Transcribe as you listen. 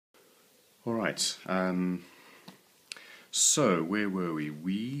All right. So where were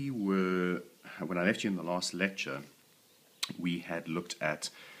we? When I left you in the last lecture, we had looked at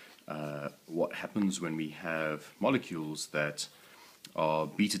what happens when we have molecules that are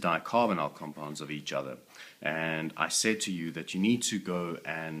beta dicarbonyl compounds of each other. And I said to you that you need to go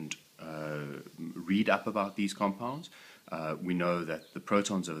and read up about these compounds. We know that the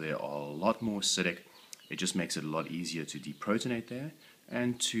protons over there are a lot more acidic. It just makes it a lot easier to deprotonate there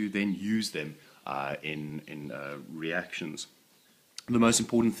and to then use them in reactions. The most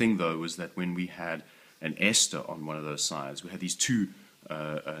important thing, though, was that when we had an ester on one of those sides, we had these two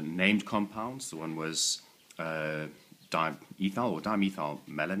named compounds. The one was dimethyl or dimethyl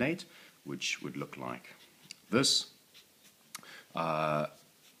malonate, which would look like this. And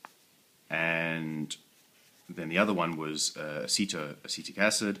then the other one was acetic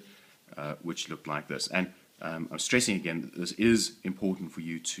acid, which looked like this. And I'm stressing again that this is important for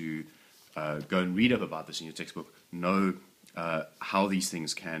you to go and read up about this in your textbook, know how these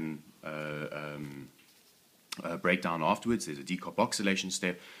things can break down afterwards. There's a decarboxylation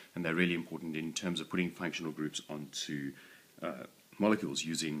step, and they're really important in terms of putting functional groups onto molecules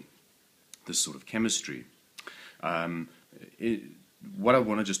using this sort of chemistry. What I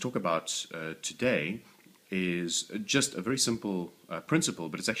want to just talk about today is just a very simple principle,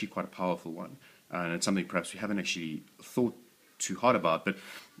 but it's actually quite a powerful one. And it's something perhaps we haven't actually thought too hard about, but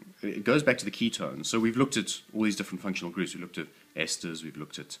it goes back to the ketones. So we've looked at all these different functional groups. We've looked at esters, we've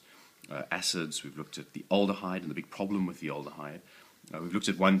looked at acids, we've looked at the aldehyde and the big problem with the aldehyde. We've looked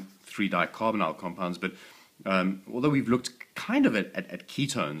at 1,3-dicarbonyl compounds, but although we've looked kind of at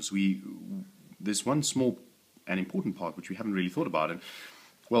ketones, there's one small and important part which we haven't really thought about, and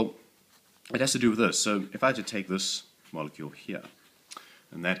well, it has to do with this. So if I had to take this molecule here,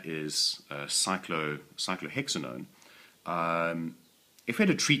 and that is cyclohexanone, if we had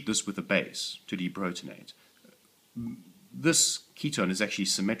to treat this with a base to deprotonate, this ketone is actually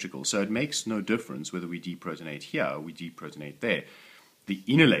symmetrical, so it makes no difference whether we deprotonate here or we deprotonate there. The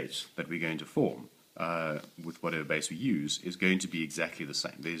enolate that we're going to form with whatever base we use is going to be exactly the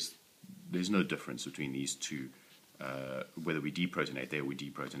same. There's no difference between these two, whether we deprotonate there or we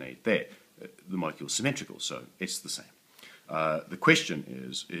deprotonate there. The molecule is symmetrical, so it's the same. The question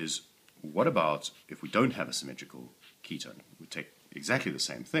is what about if we don't have a symmetrical ketone? We take exactly the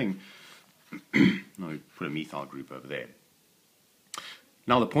same thing. Now we put a methyl group over there.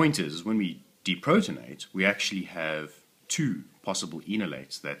 Now the point is, when we deprotonate, we actually have two possible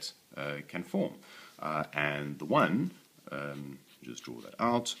enolates that can form. And the one, just draw that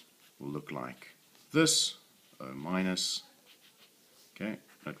out, will look like this, O minus. Okay,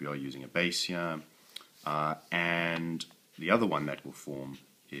 note we are using a base here. And the other one that will form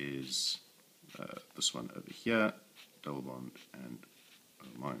is this one over here, double bond and O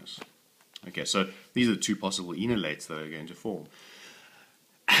minus. Okay, so these are the two possible enolates that are going to form.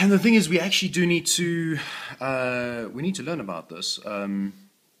 And the thing is, we actually do need to learn about this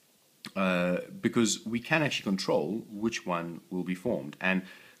because we can actually control which one will be formed. And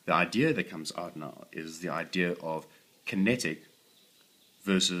the idea that comes out now is the idea of kinetic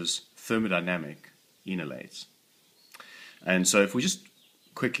versus thermodynamic enolates. And so if we just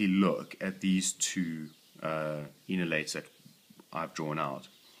quickly look at these two enolates that I've drawn out,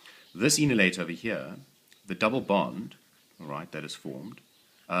 this enolate over here, the double bond, all right, that is formed,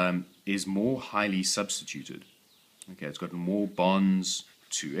 is more highly substituted. Okay, it's got more bonds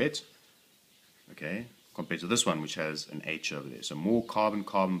to it, okay, compared to this one, which has an H over there. So more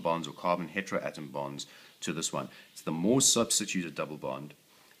carbon-carbon bonds or carbon heteroatom bonds to this one. It's the more substituted double bond,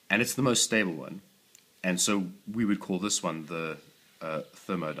 and it's the most stable one. And so we would call this one the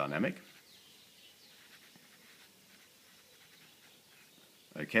thermodynamic.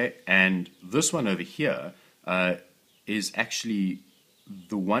 Okay, and this one over here is actually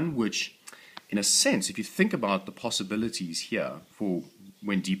the one which, in a sense, if you think about the possibilities here for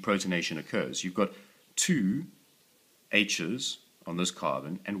when deprotonation occurs, you've got two H's on this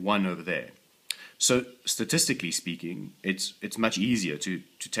carbon and one over there. So statistically speaking, it's much easier to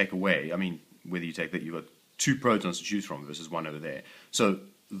take away. I mean, whether you take that, you've got two protons to choose from versus one over there. So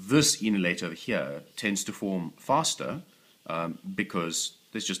this enolate over here tends to form faster because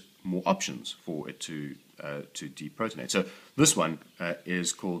there's just more options for it to deprotonate. So this one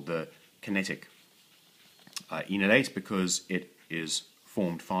is called the kinetic enolate because it is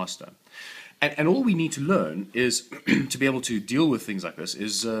formed faster. And all we need to learn is to be able to deal with things like this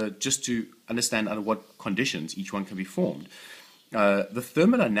is just to understand under what conditions each one can be formed. The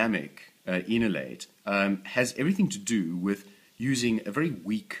thermodynamic enolate has everything to do with using a very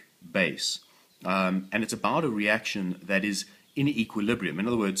weak base. And it's about a reaction that is in equilibrium. In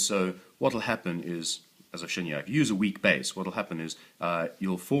other words, so what will happen is, as I've shown you, if you use a weak base, what will happen is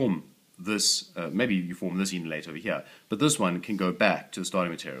you'll form this, maybe you form this enolate over here, but this one can go back to the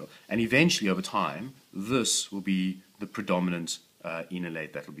starting material, and eventually over time this will be the predominant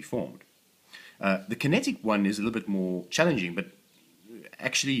enolate that will be formed. The kinetic one is a little bit more challenging, but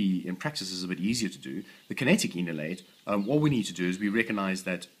actually in practice is a bit easier to do. The kinetic enolate, what we need to do is we recognize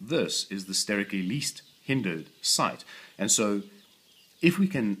that this is the sterically least hindered site, and so if we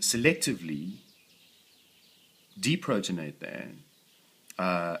can selectively deprotonate there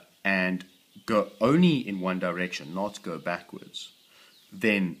and go only in one direction, not go backwards,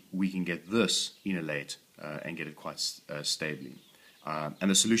 then we can get this enolate and get it quite stably. And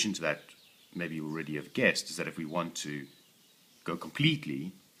the solution to that, maybe you already have guessed, is that if we want to go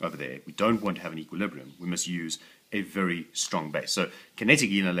completely over there, we don't want to have an equilibrium, we must use a very strong base. So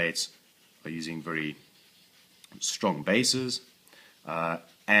kinetic enolates are using very strong bases,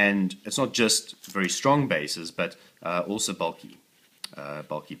 and it's not just very strong bases, but also bulky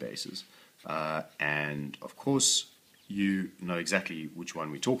bases. And of course, you know exactly which one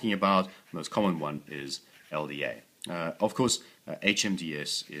we're talking about. The most common one is LDA. Of course,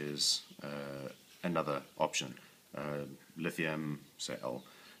 HMDS is another option. Lithium, say L,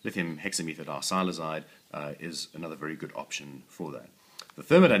 lithium hexamethyldisilazide is another very good option for that. The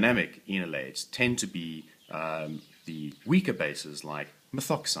thermodynamic enolates tend to be the weaker bases like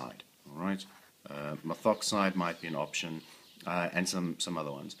methoxide. All right, methoxide might be an option, and some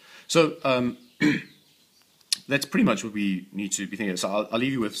other ones. So that's pretty much what we need to be thinking of. So I'll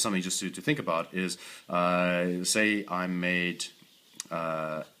leave you with something just to think about. Is say I made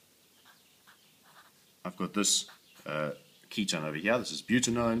I've got this ketone over here. This is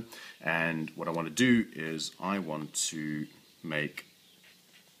butanone, and what I want to do is I want to make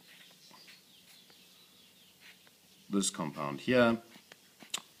this compound here.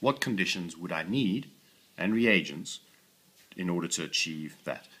 What conditions would I need and reagents in order to achieve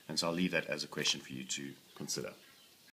that? And so I'll leave that as a question for you to consider.